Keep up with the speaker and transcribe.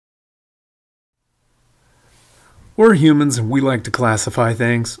We're humans and we like to classify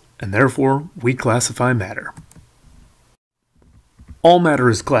things, and therefore we classify matter. All matter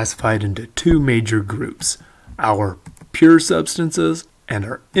is classified into two major groups, our pure substances and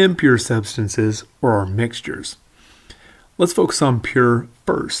our impure substances, or our mixtures. Let's focus on pure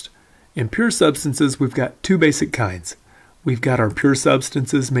first. In pure substances, we've got two basic kinds. We've got our pure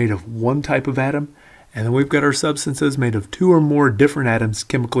substances made of one type of atom, and then we've got our substances made of two or more different atoms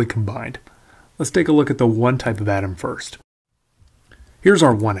chemically combined. Let's take a look at the one type of atom first. Here's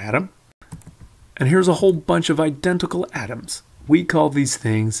our one atom, and here's a whole bunch of identical atoms. We call these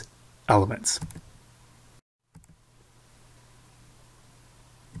things elements.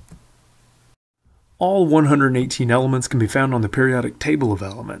 All 118 elements can be found on the periodic table of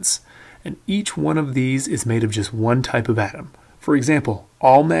elements, and each one of these is made of just one type of atom. For example,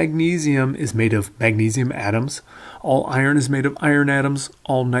 all magnesium is made of magnesium atoms, all iron is made of iron atoms,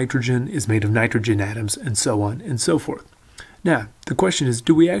 all nitrogen is made of nitrogen atoms, and so on and so forth. Now, the question is,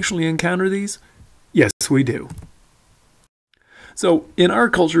 do we actually encounter these? Yes, we do. So, in our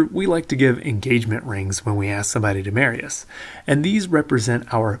culture, we like to give engagement rings when we ask somebody to marry us, and these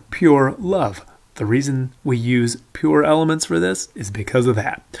represent our pure love. The reason we use pure elements for this is because of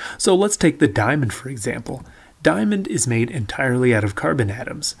that. So let's take the diamond for example. Diamond is made entirely out of carbon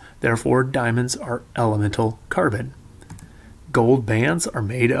atoms. Therefore, diamonds are elemental carbon. Gold bands are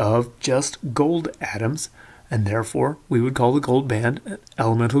made of just gold atoms, and therefore we would call the gold band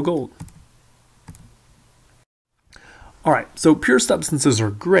elemental gold. Alright, so pure substances are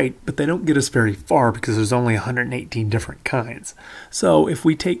great, but they don't get us very far because there's only 118 different kinds. So if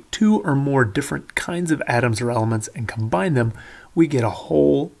we take two or more different kinds of atoms or elements and combine them, we get a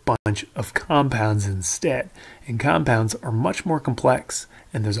whole bunch of compounds instead. And compounds are much more complex,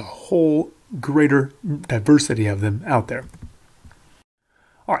 and there's a whole greater diversity of them out there.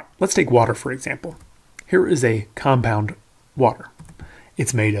 Alright, let's take water for example. Here is a compound water.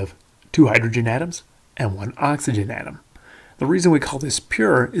 It's made of two hydrogen atoms and one oxygen atom. The reason we call this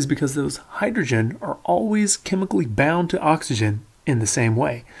pure is because those hydrogen are always chemically bound to oxygen in the same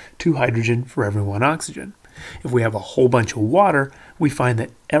way. Two hydrogen for every one oxygen. If we have a whole bunch of water, we find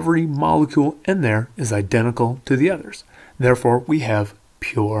that every molecule in there is identical to the others. Therefore, we have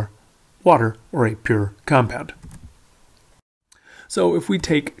pure water, or a pure compound. So if we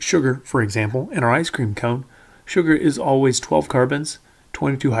take sugar, for example, in our ice cream cone, sugar is always 12 carbons,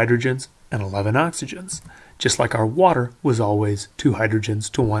 22 hydrogens, and 11 oxygens. Just like our water was always 2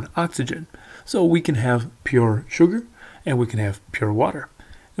 hydrogens to 1 oxygen. So we can have pure sugar and we can have pure water.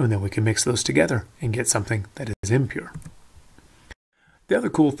 And then we can mix those together and get something that is impure. The other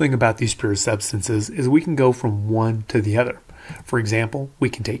cool thing about these pure substances is we can go from one to the other. For example, we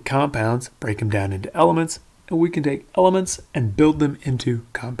can take compounds, break them down into elements, and we can take elements and build them into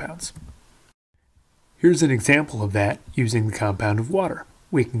compounds. Here's an example of that using the compound of water.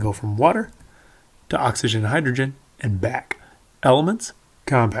 We can go from water to oxygen and hydrogen and back. Elements,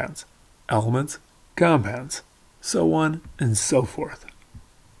 compounds, elements, compounds, so on and so forth.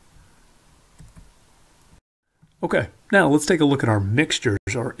 Okay, now let's take a look at our mixtures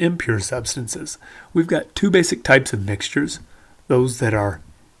or impure substances. We've got two basic types of mixtures, those that are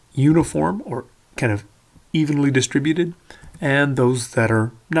uniform or kind of evenly distributed, and those that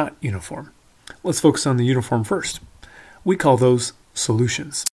are not uniform. Let's focus on the uniform first. We call those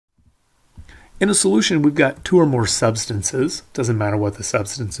solutions. In a solution, we've got two or more substances. Doesn't matter what the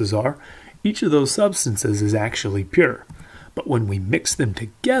substances are. Each of those substances is actually pure. But when we mix them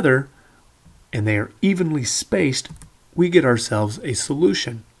together, and they are evenly spaced, we get ourselves a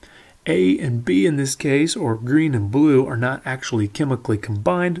solution. A and B in this case, or green and blue, are not actually chemically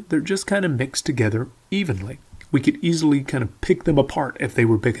combined. They're just kind of mixed together evenly. We could easily kind of pick them apart if they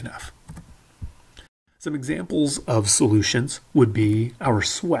were big enough. Some examples of solutions would be our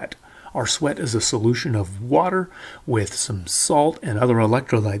sweat. Our sweat is a solution of water with some salt and other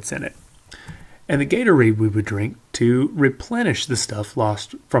electrolytes in it. And the Gatorade we would drink to replenish the stuff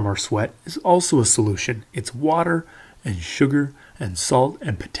lost from our sweat is also a solution. It's water and sugar and salt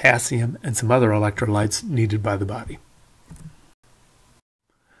and potassium and some other electrolytes needed by the body.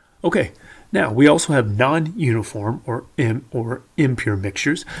 Okay, now we also have non-uniform or impure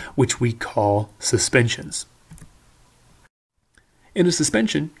mixtures, which we call suspensions. In a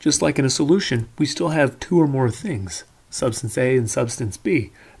suspension, just like in a solution, we still have two or more things, substance A and substance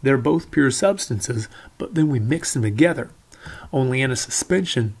B. They're both pure substances, but then we mix them together. Only in a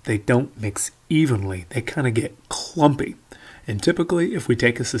suspension, they don't mix evenly. They kind of get clumpy. And typically, if we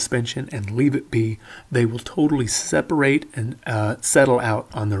take a suspension and leave it be, they will totally separate and settle out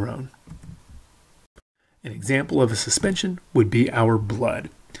on their own. An example of a suspension would be our blood.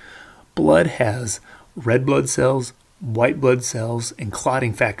 Blood has red blood cells, white blood cells, and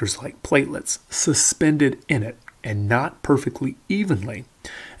clotting factors like platelets suspended in it, and not perfectly evenly.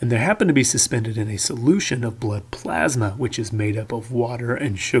 And they happen to be suspended in a solution of blood plasma, which is made up of water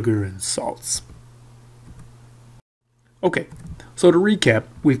and sugar and salts. Okay, so to recap,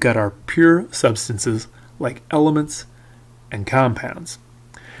 we've got our pure substances like elements and compounds.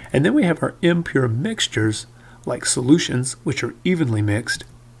 And then we have our impure mixtures like solutions, which are evenly mixed,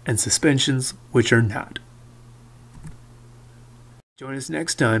 and suspensions, which are not. Join us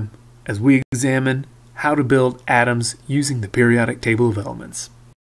next time as we examine how to build atoms using the periodic table of elements.